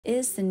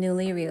Is the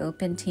newly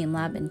reopened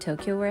teamLab in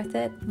Tokyo worth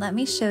it? Let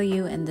me show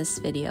you in this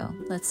video.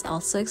 Let's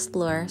also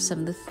explore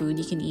some of the food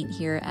you can eat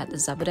here at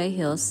Azabudai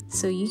Hills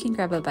so you can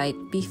grab a bite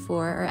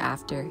before or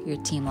after your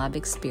teamLab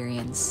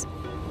experience.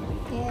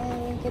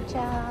 Yay, good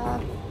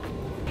job!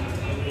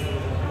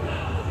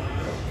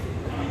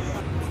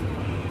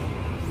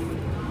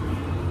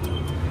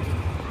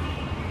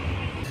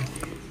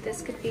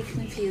 This could be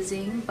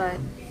confusing, but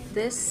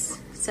this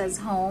says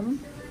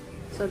home,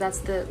 so that's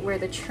where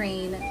the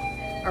train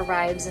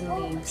arrives and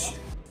leaves.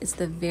 It's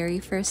the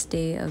very first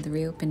day of the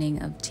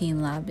reopening of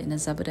teamLab in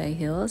Azabudai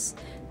Hills,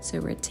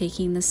 so we're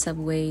taking the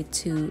subway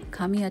to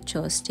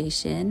Kamiyacho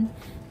Station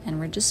and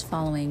we're just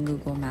following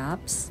Google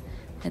Maps.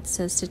 It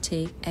says to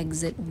take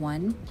exit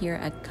 1 here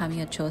at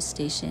Kamiyacho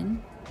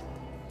Station.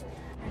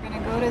 We're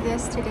gonna go to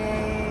this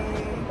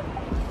today.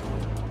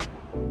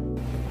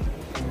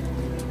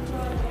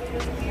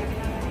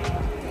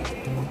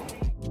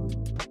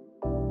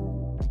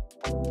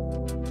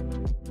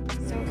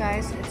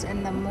 Guys, it's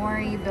in the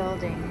Mori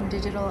building,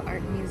 Digital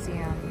Art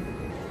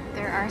Museum.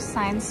 There are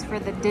signs for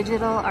the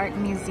Digital Art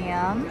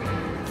Museum.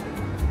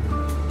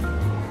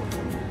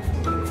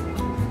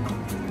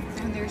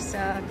 And there's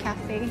a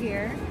cafe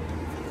here.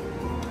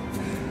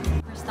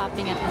 We're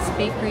stopping at this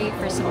bakery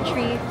for some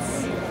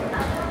treats.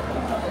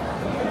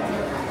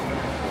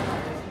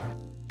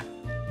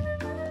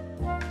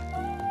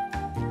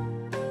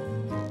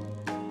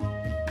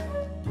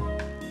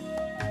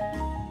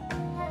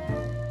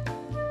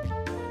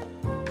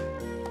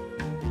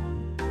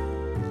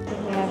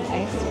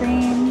 Ice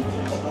cream.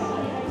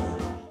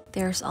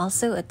 There's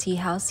also a tea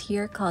house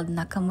here called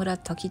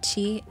Nakamura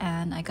Tokichi,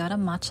 and I got a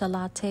matcha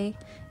latte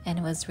and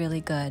it was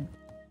really good.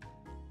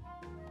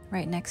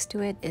 Right next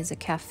to it is a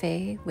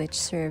cafe which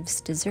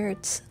serves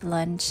desserts,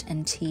 lunch,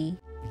 and tea.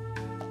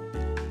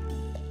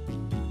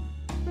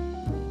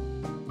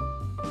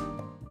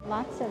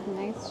 Lots of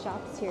nice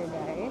shops here,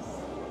 guys.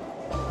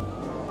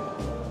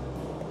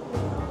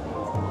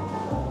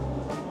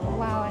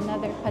 Wow,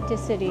 another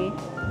patisserie.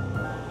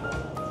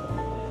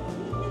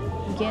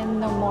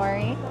 Gen no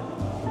Mori.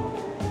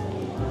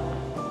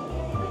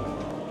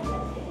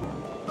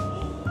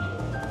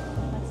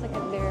 Let's look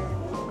at their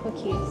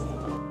cookies.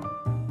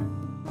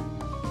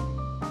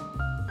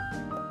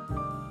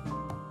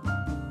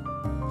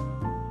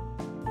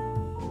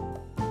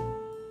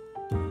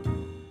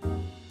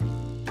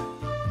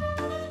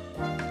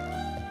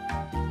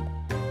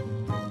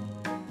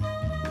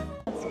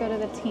 Let's go to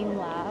the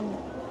teamLab.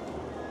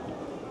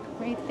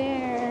 Right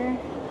there.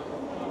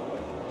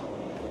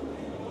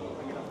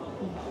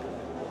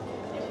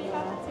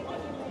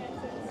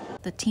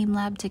 The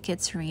teamLab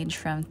tickets range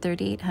from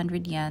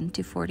 3,800 yen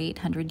to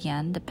 4,800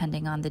 yen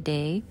depending on the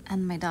day,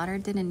 and my daughter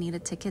didn't need a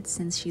ticket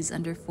since she's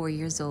under 4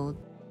 years old.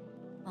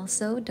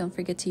 Also, don't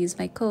forget to use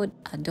my code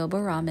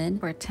adobo ramen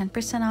for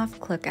 10% off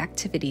Klook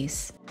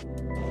activities.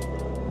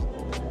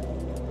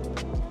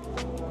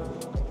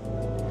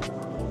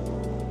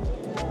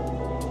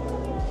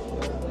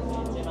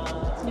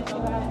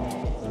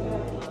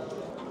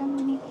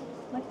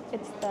 Look,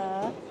 it's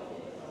the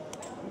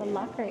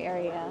locker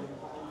area.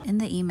 In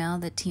the email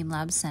that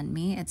teamLab sent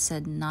me, it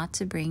said not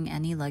to bring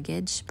any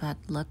luggage, but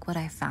look what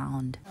I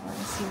found. I want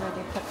to see where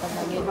they put the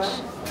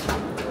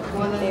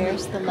luggage.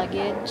 There's the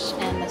luggage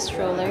and the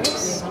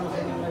strollers.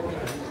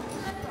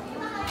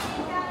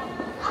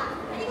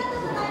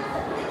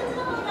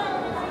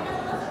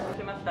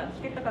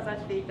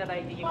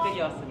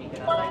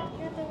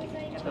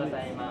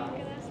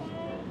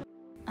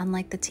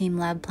 Unlike the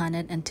teamLab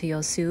Planet and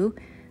Toyosu,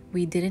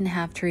 we didn't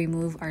have to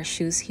remove our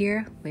shoes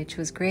here, which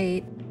was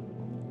great.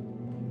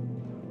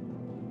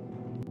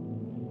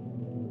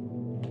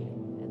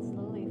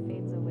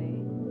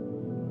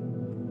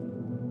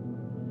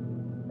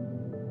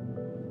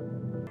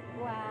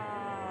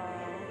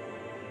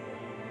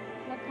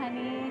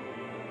 Honey.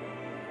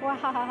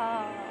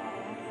 Wow,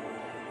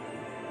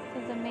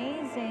 this is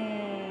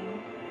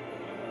amazing.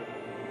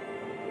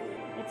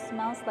 It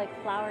smells like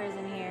flowers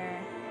in here.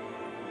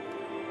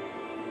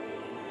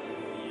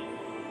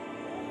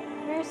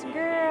 Where's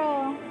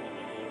girl?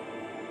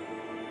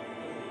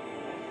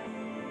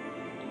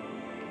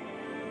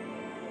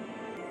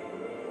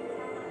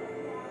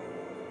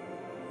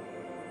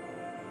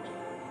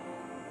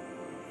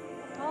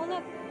 Oh,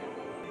 look.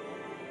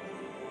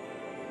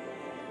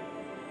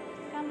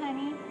 Come,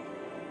 honey.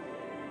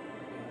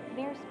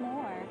 There's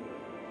more.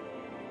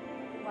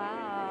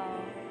 Wow.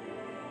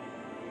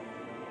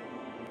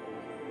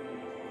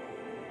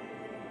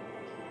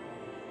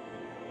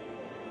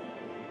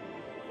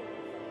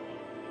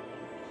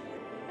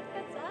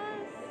 That's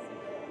us.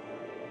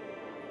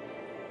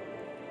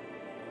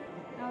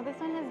 Oh, this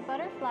one has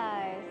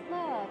butterflies.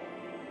 Look.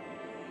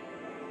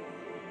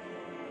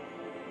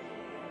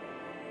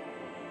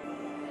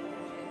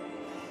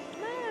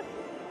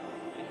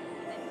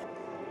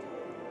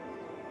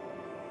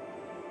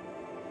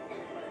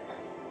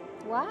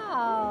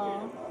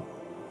 Wow.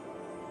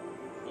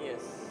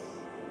 Yes.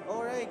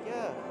 All right,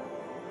 yeah.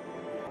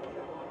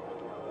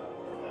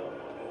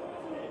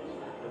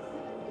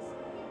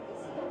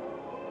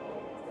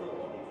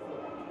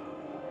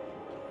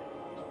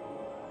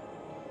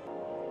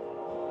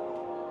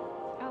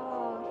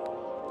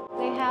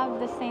 have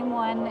the same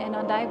one in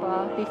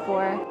Odaiba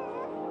before.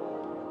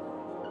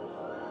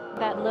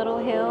 That little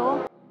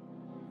hill.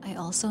 I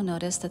also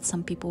noticed that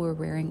some people were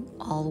wearing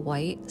all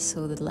white,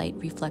 so the light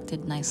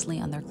reflected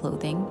nicely on their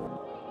clothing.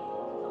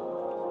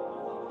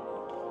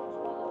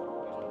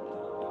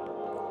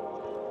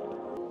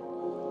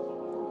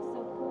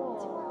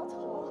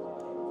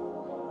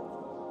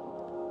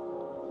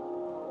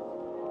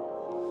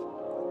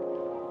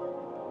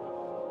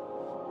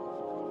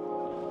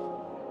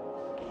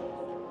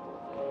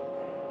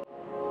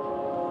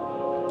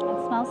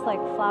 It smells like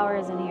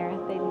flowers in here.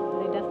 They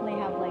definitely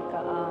have like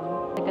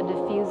a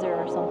diffuser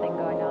or something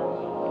going on.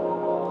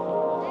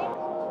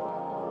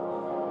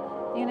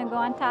 You gonna go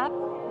on top?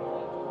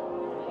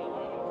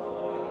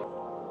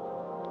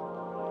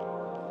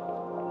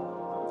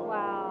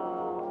 Wow.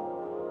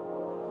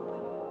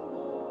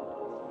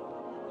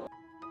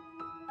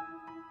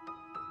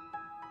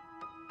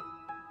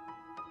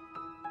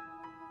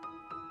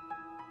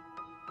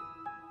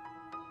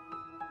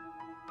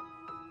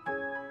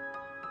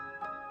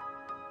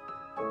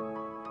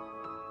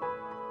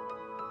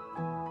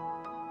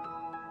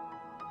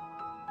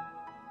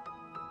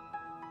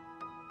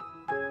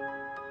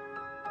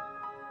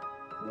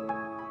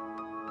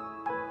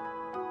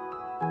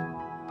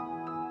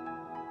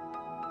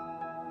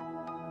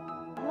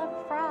 Look,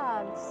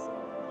 frogs.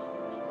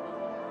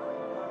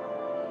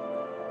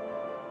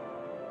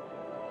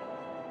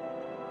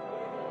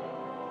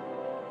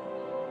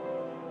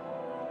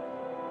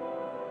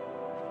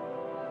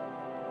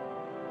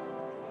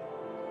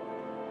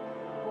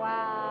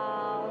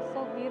 Wow, so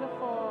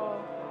beautiful.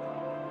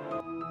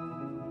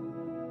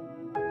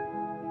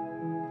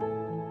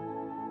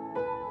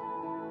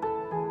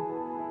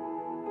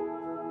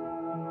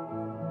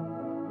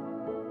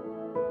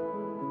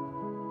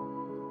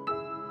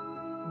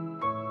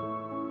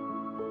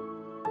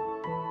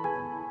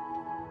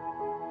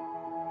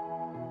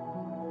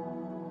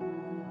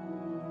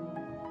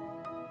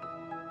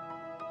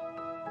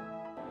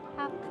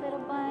 Hop, little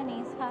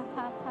bunnies, hop,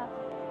 hop, hop.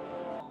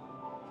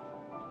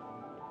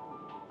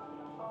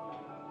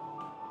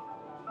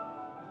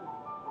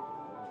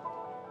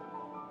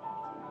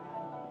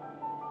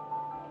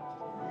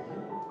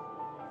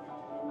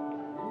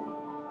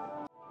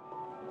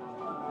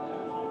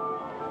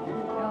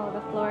 Oh,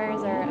 the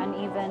floors are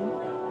uneven.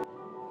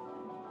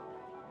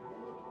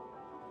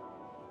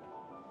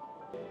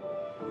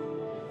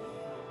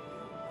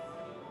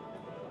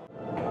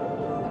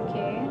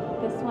 Okay,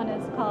 this one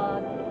is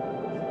called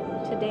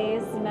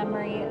Today's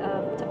Memory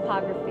of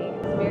Topography.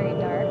 It's very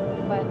dark,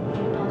 but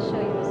I'll show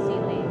you the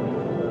ceiling.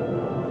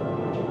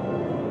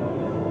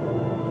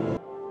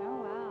 Oh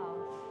wow.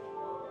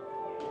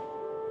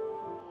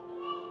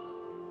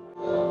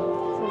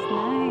 This is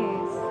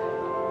nice.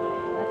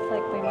 That's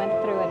like we went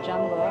through a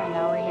jungle and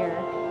now we're here.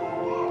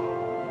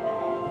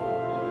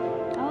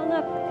 Oh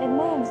look, it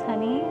moves,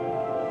 honey.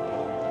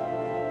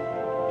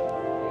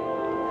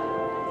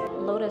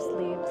 Lotus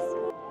leaves.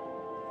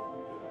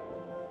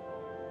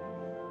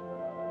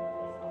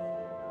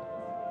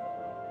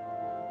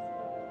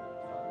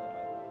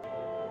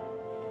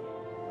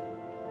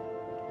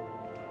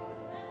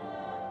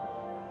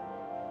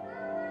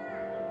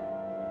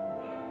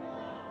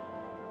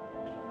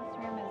 This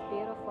room is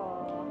beautiful.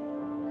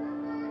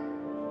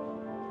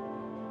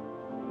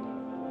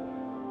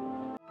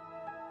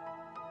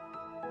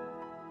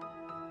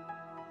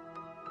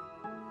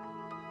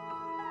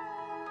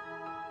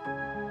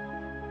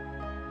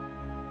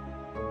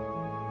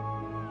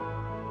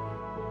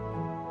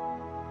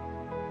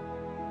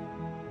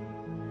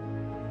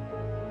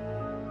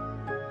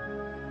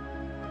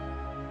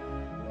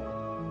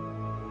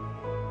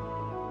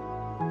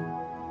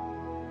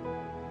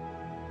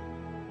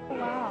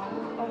 Wow.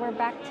 Oh, we're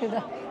back to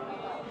that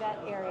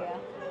area.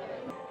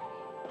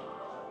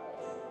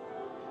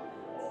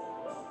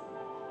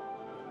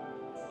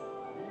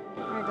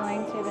 We're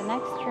going to the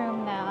next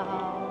room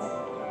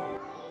now.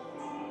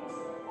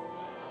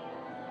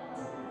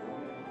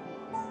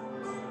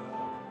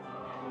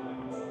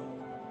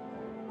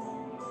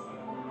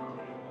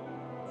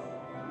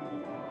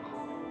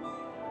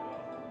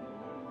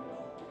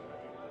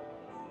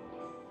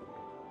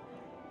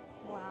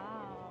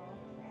 Wow.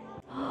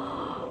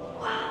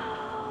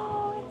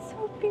 Wow, it's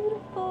so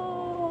beautiful.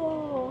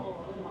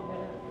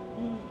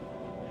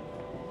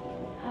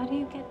 How do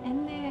you get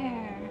in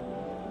there?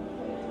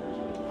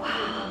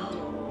 Wow.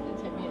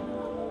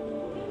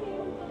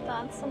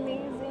 That's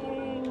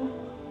amazing.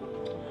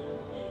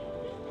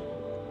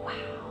 Wow.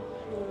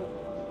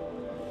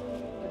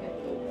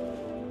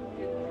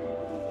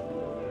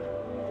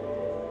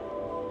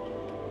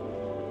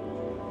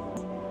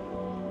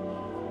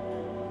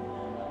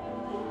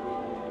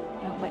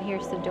 Oh, but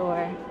here's the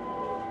door.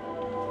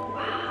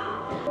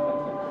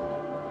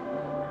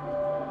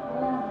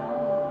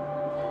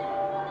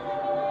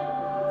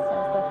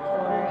 Says the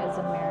floor is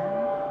a mirror.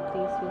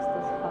 Please use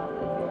this cup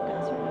if you're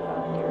concerned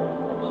about your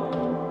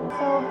reflection.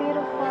 So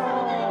beautiful.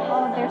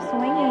 Oh, they're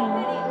swinging.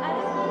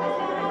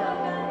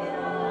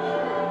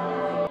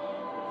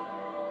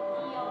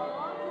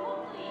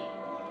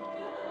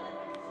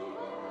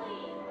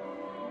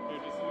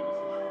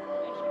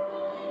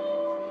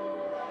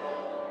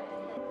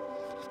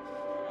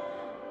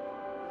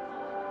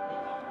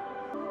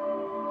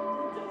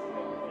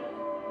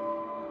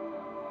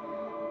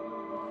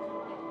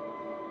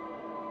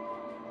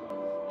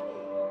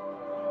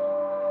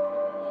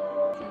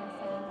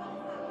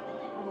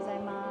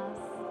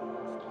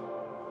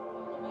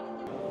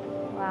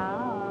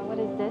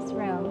 this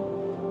room.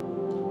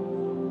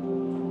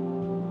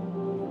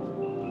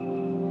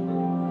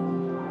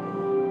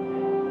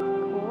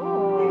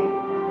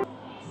 Cool.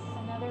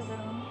 Another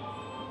room.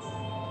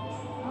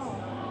 Oh.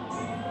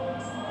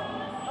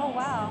 Oh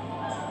wow.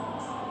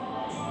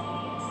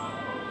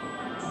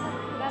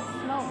 That's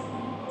smoke.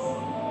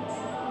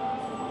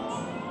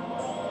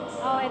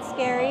 Oh, it's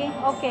scary?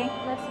 Okay,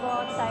 let's go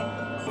outside.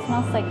 It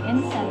smells like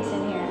incense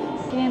in here.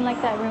 She didn't like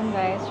that room,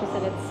 guys. She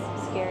said it's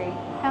scary.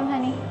 Come,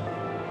 honey.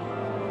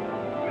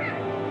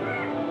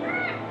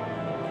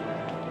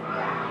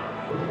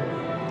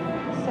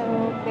 So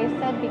they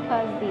said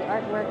because the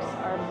artworks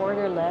are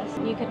borderless,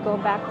 you could go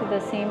back to the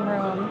same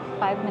room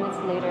 5 minutes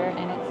later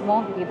and it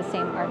won't be the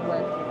same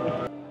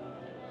artwork.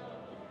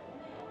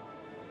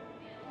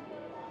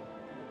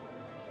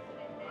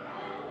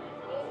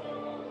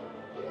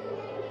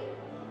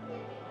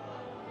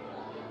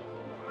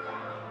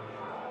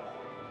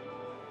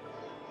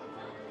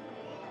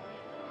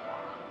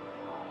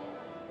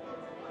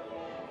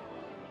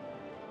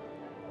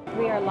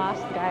 We are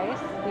lost, guys.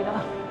 We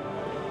don't.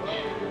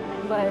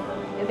 But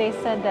they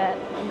said that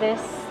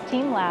this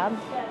teamLab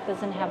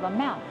doesn't have a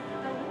map.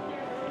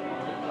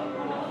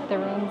 The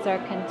rooms are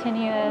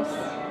continuous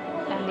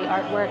and the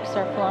artworks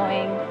are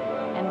flowing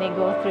and they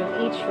go through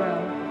each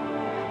room.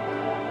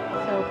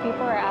 So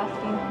people are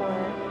asking for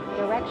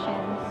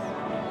directions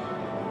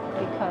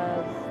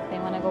because they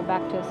want to go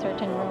back to a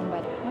certain room.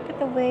 But look at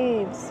the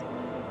waves.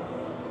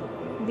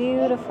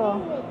 Beautiful.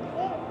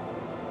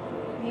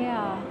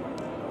 Yeah.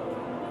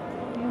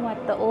 You know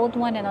what? The old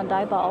one in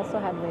Odaiba also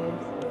had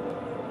waves.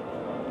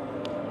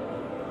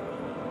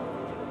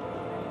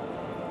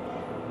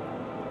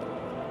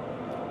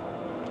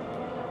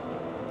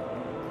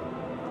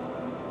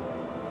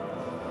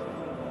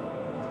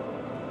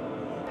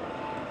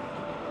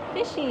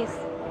 Fishies.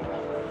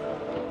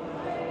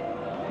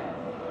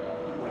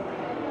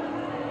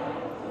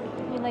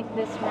 You like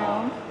this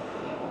room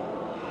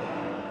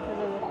because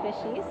of the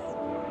fishies?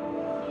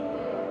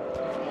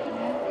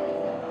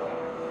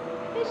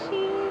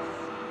 Fishies.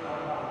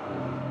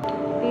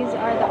 These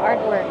are the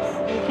artworks.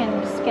 You can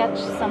sketch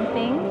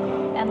something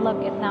and look,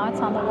 now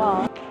it's on the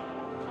wall.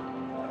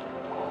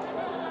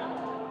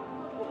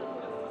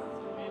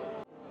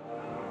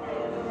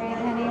 Right,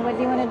 honey, what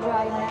do you want to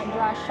draw? You want to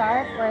draw a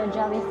shark or a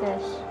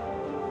jellyfish?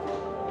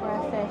 Or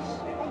a fish?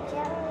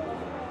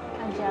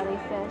 A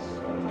jellyfish.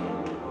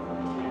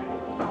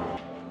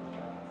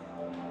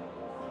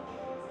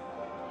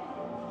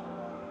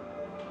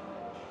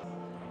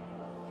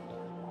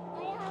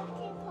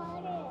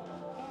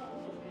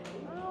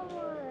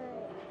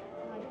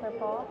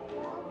 Purple.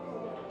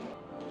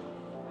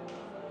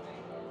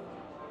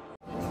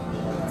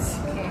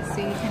 Okay, so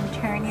you can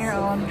turn your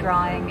own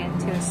drawing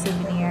into a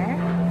souvenir.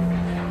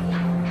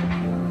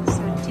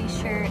 So a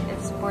t-shirt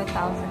is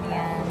 4,000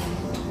 yen.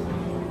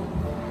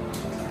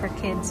 For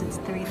kids it's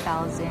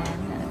 3,000. A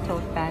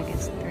tote bag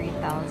is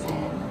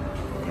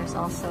 3,000. There's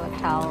also a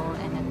towel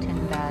and a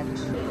tin badge.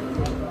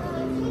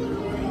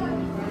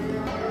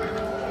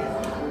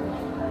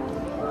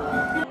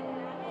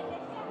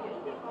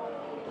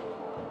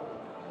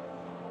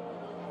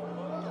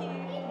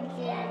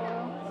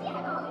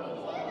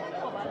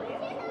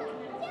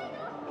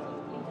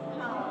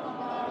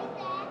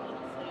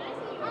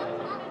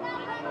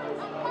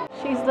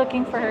 She's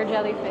looking for her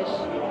jellyfish.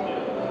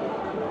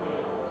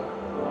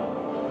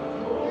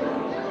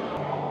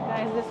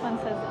 Guys, this one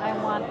says, I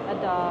want a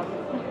dog.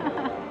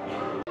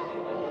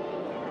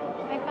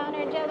 I found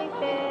her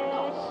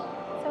jellyfish.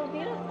 So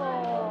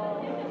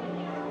beautiful.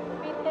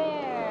 Right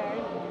there.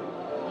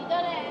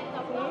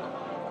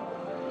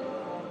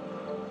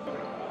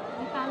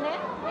 You found it?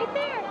 Right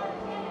there.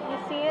 You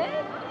see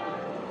it?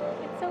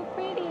 It's so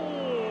pretty.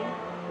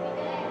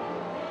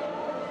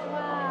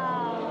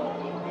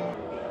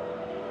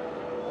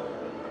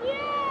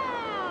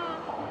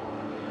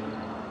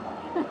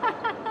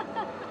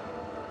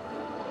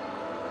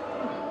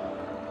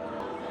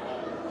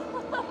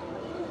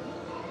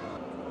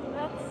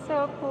 That's so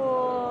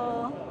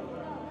cool.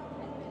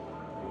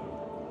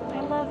 I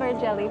love our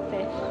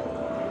jellyfish.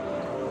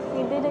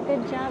 You did a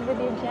good job with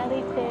your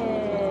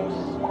jellyfish.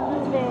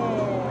 Love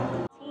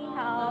it. Tea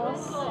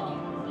house.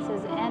 It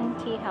says N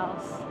tea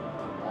house.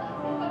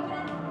 Oh, look.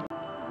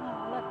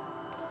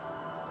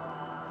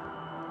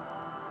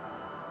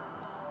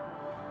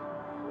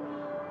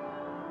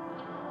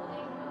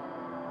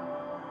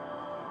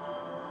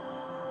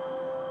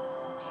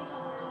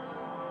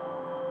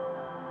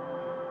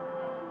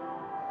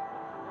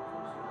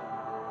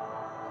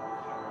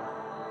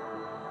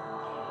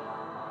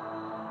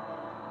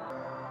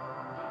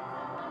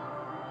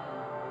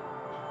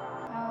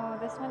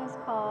 This one is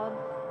called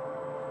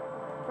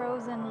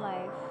Frozen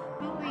Life.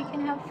 Oh, you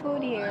can have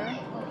food here.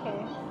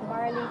 Okay.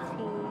 Barley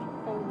tea,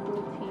 cold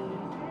brew tea,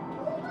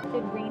 the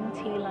green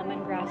tea,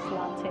 lemongrass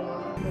latte.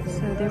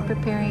 So they're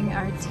preparing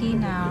our tea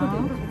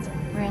now.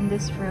 We're in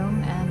this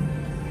room,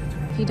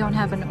 and if you don't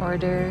have an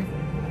order,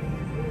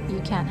 you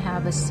can't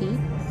have a seat.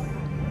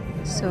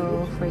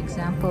 So for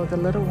example, the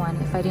little one,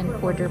 if I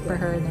didn't order for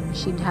her, then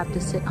she'd have to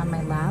sit on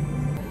my lap.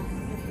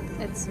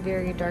 It's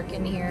very dark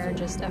in here,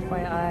 just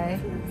FYI.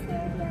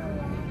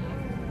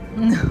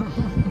 No.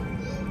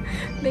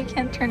 They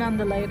can't turn on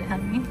the light,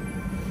 honey.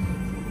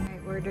 I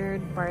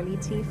ordered barley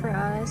tea for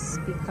us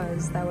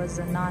because that was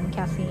a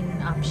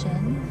non-caffeine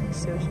option,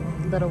 so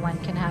little one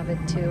can have it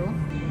too.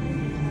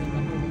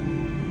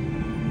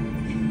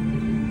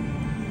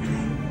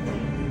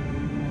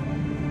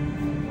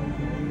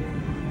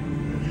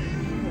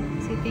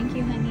 Say thank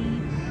you, honey.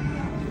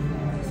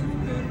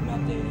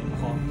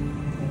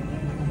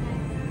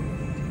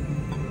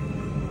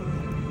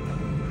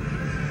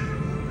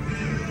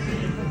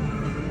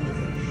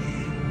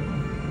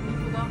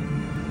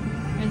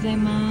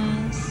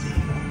 Gozaimasu.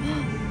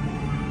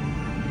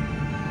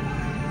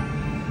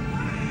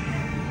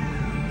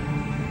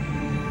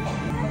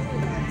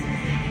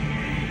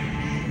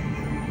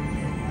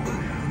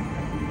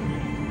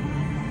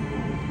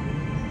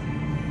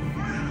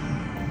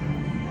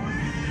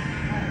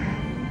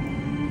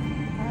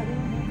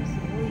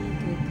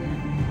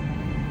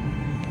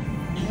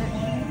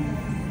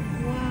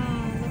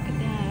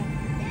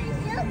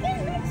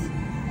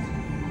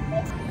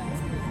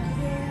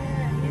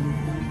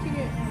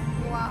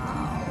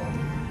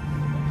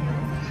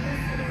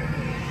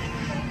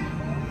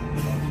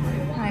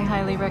 I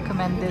highly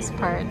recommend this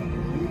part.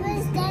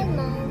 What's that,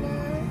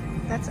 Mama?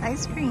 That's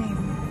ice cream.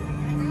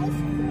 Ice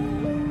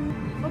cream.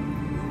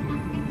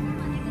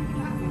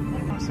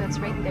 Oh, so it's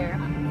right there.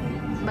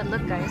 But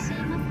look, guys,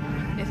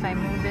 if I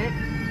move it,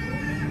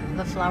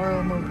 the flower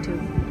will move too.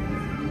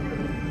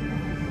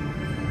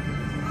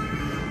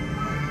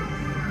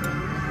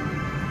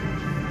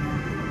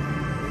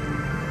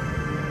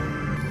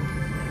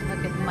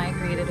 Look, it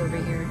migrated over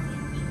here.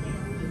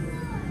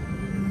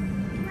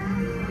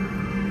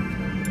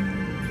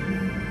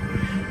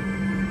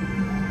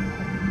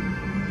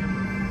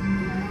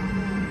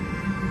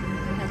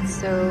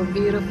 So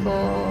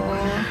beautiful.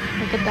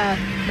 Look at that.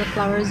 The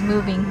flower is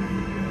moving.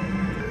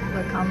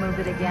 Look, I'll move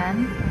it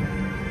again.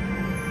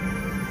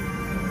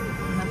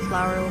 And the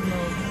flower will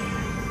move.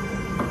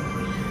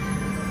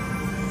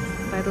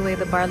 By the way,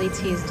 the barley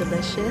tea is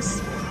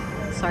delicious.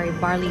 Sorry,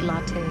 barley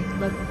latte.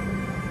 Look,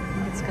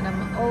 it's gonna,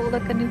 oh,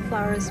 look, a new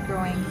flower is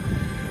growing.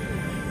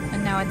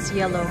 And now it's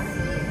yellow.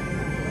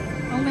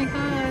 Oh my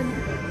God.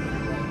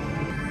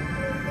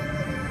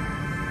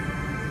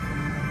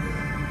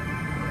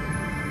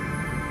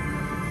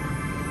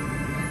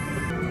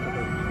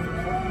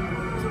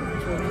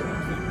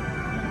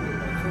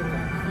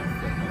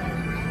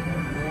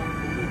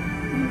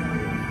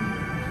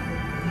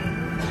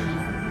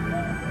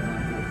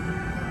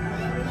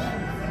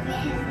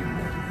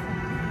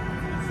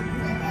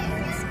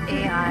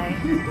 AI.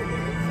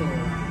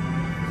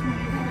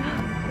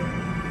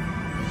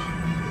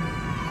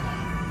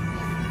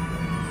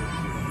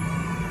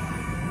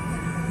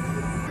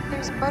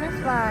 There's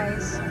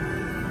butterflies.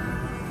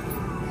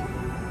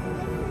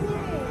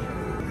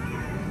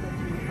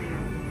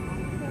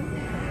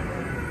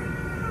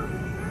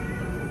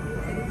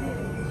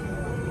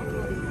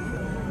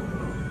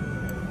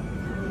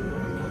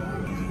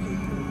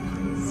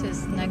 This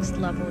is next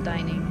level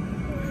dining.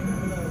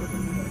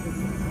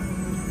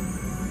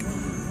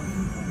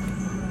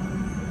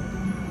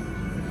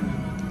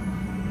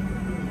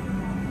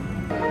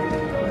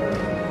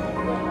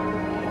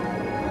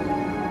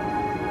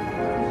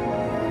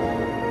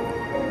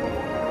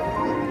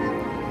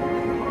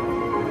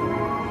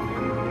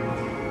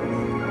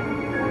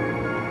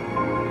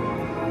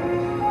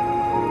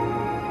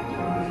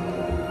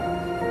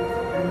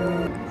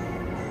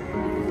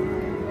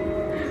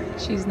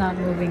 She's not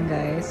moving,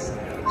 guys.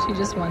 She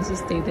just wants to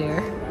stay there.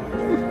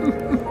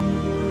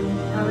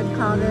 I would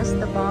call this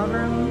the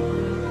ballroom.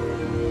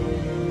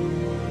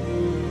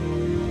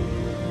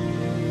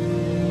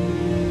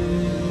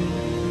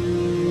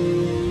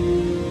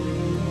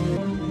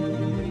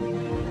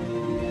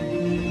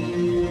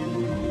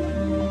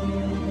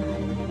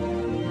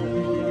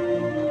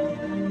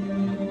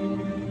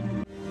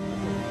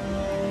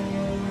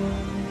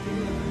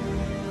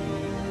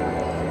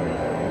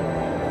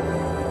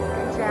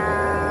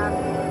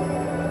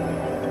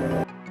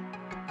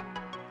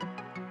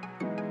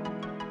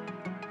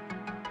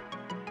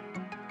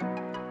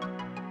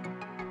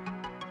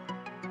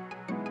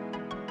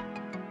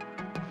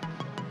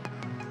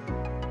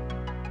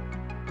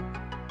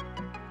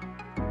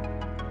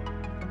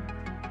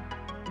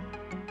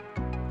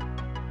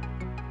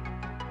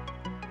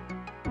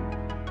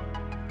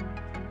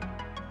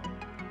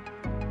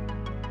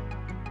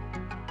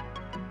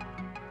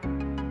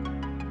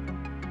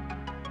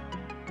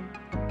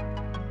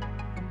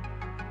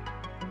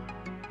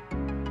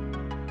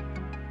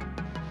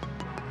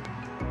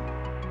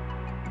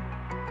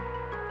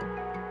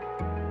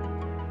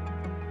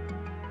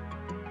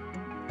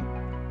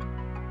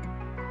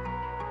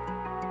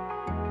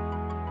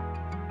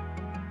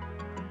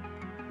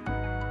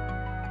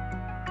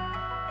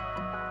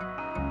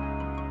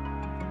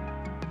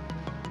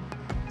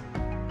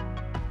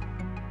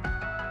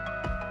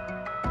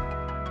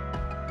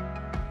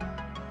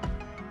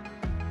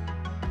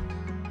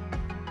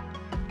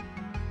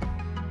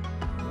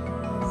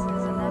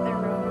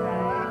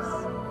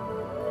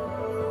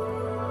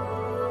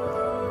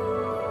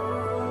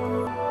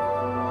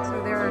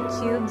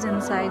 cubes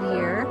inside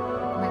here,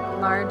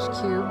 like large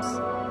cubes.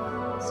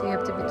 So you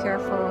have to be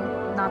careful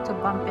not to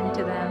bump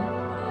into them.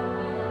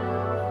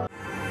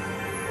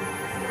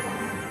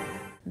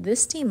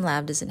 This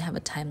teamLab doesn't have a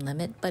time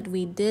limit, but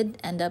we did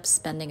end up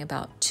spending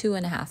about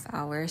 2.5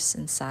 hours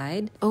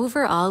inside.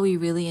 Overall, we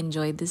really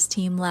enjoyed this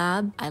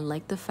teamLab. I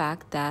like the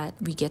fact that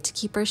we get to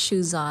keep our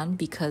shoes on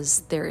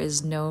because there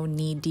is no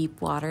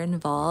knee-deep water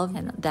involved,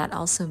 and that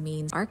also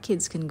means our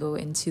kids can go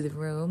into the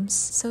rooms.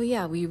 So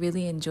yeah, we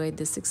really enjoyed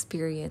this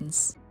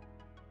experience.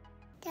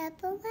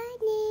 Double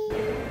bunny.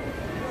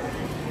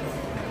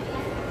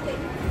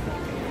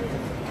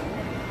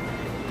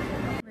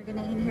 We're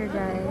gonna eat here,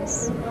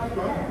 guys.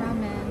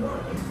 Ramen.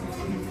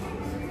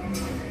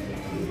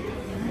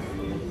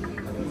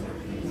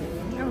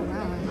 Oh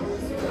wow.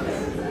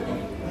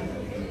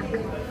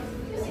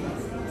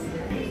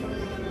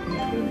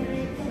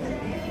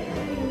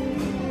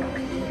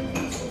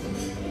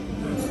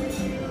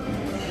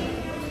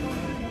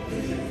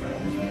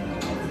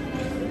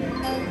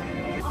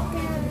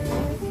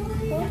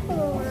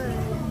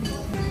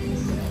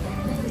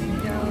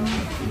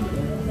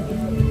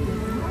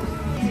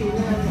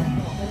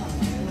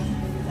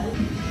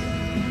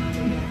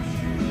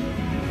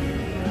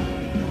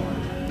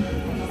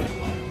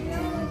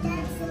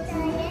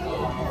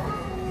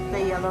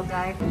 Yellow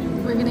guy.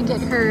 We're gonna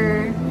get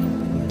her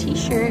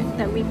t-shirt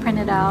that we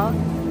printed out,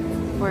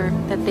 or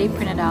that they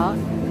printed out.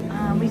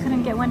 We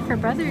couldn't get one for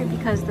brother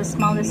because the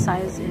smallest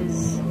size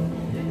is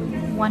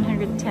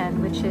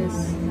 110, which is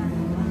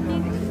I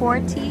think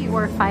 4T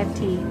or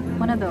 5T,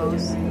 one of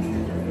those.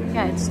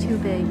 Yeah, it's too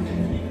big.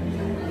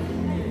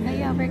 But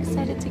yeah, we're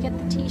excited to get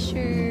the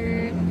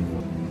t-shirt.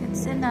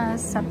 It's in a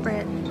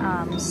separate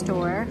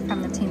store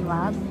from the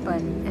teamLab,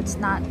 but it's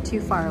not too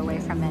far away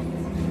from it.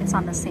 It's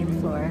on the same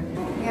floor.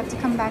 We have to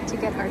come back to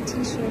get our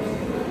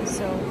t-shirt,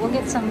 so we'll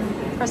get some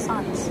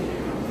croissants.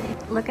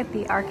 Look at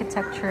the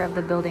architecture of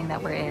the building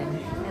that we're in.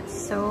 It's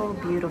so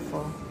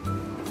beautiful.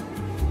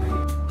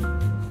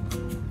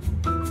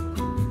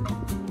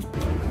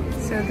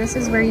 So this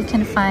is where you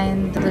can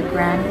find the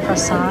Grand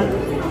Croissant.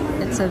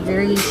 It's a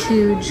very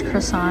huge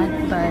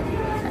croissant, but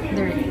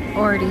they're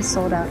already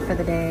sold out for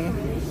the day.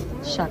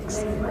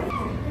 Shucks.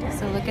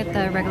 So look at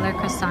the regular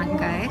croissant,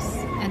 guys.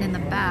 And in the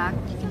back,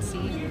 you can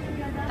see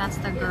that's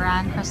the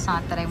Grand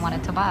Croissant that I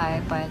wanted to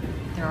buy, but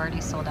they're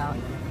already sold out.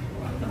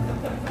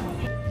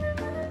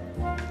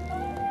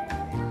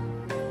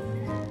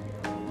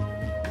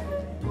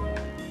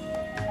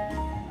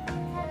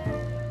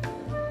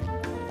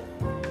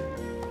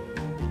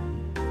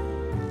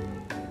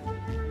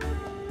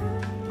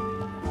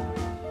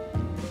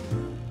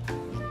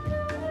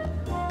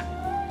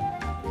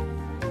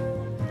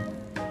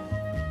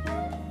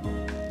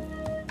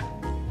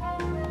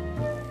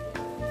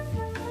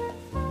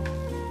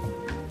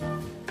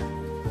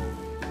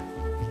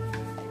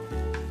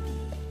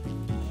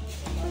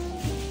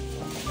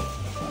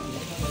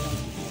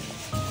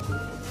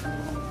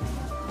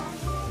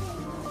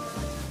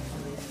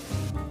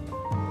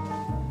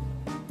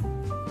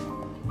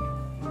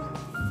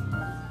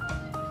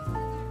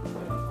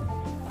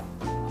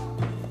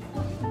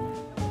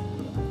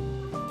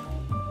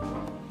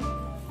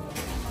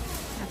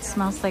 It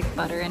smells like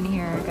butter in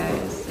here,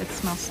 guys. It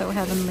smells so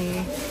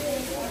heavenly.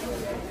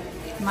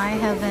 My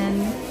heaven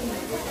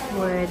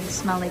would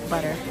smell like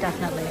butter,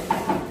 definitely.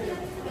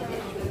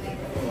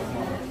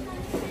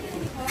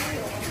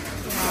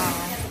 Wow.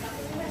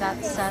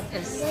 That set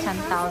is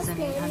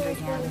 10,800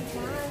 yen.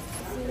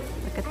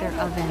 Look at their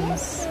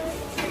ovens.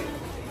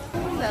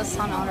 The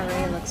San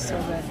Honore looks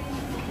so good.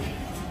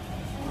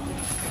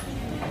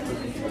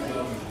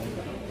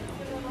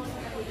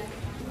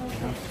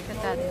 Look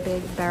at that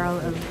big barrel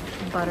of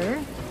butter.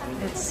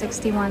 It's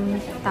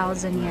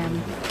 61,000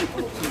 yen.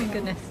 Oh my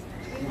goodness.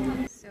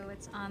 So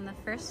it's on the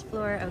first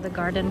floor of the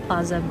Garden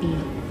Plaza B.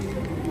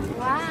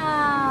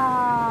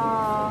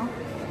 Wow!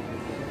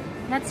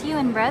 That's you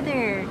and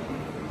brother.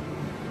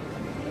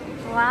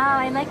 Wow,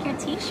 I like your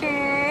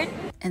t-shirt.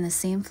 In the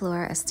same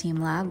floor as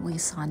teamLab, we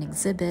saw an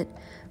exhibit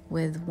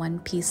with One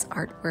Piece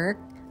artwork.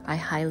 I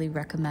highly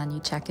recommend you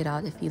check it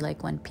out if you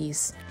like One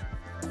Piece.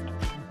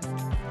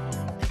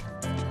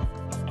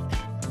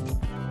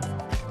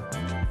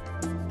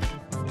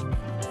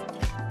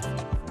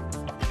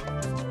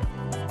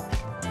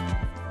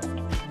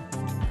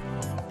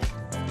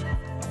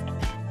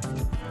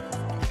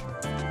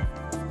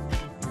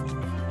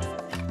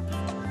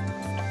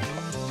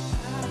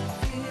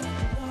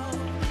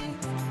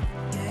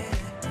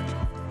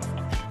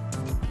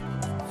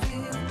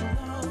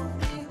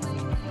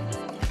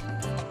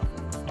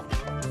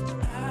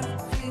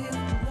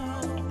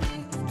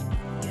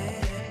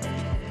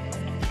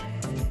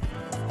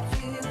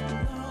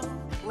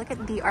 Look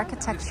at the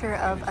architecture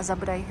of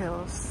Azabudai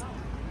Hills.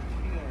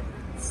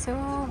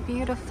 So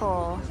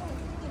beautiful.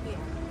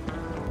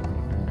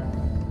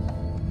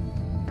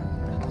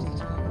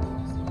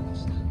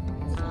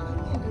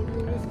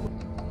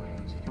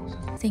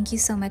 Thank you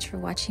so much for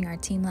watching our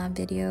teamLab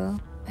video.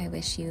 I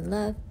wish you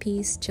love,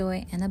 peace,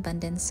 joy, and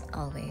abundance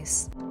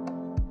always.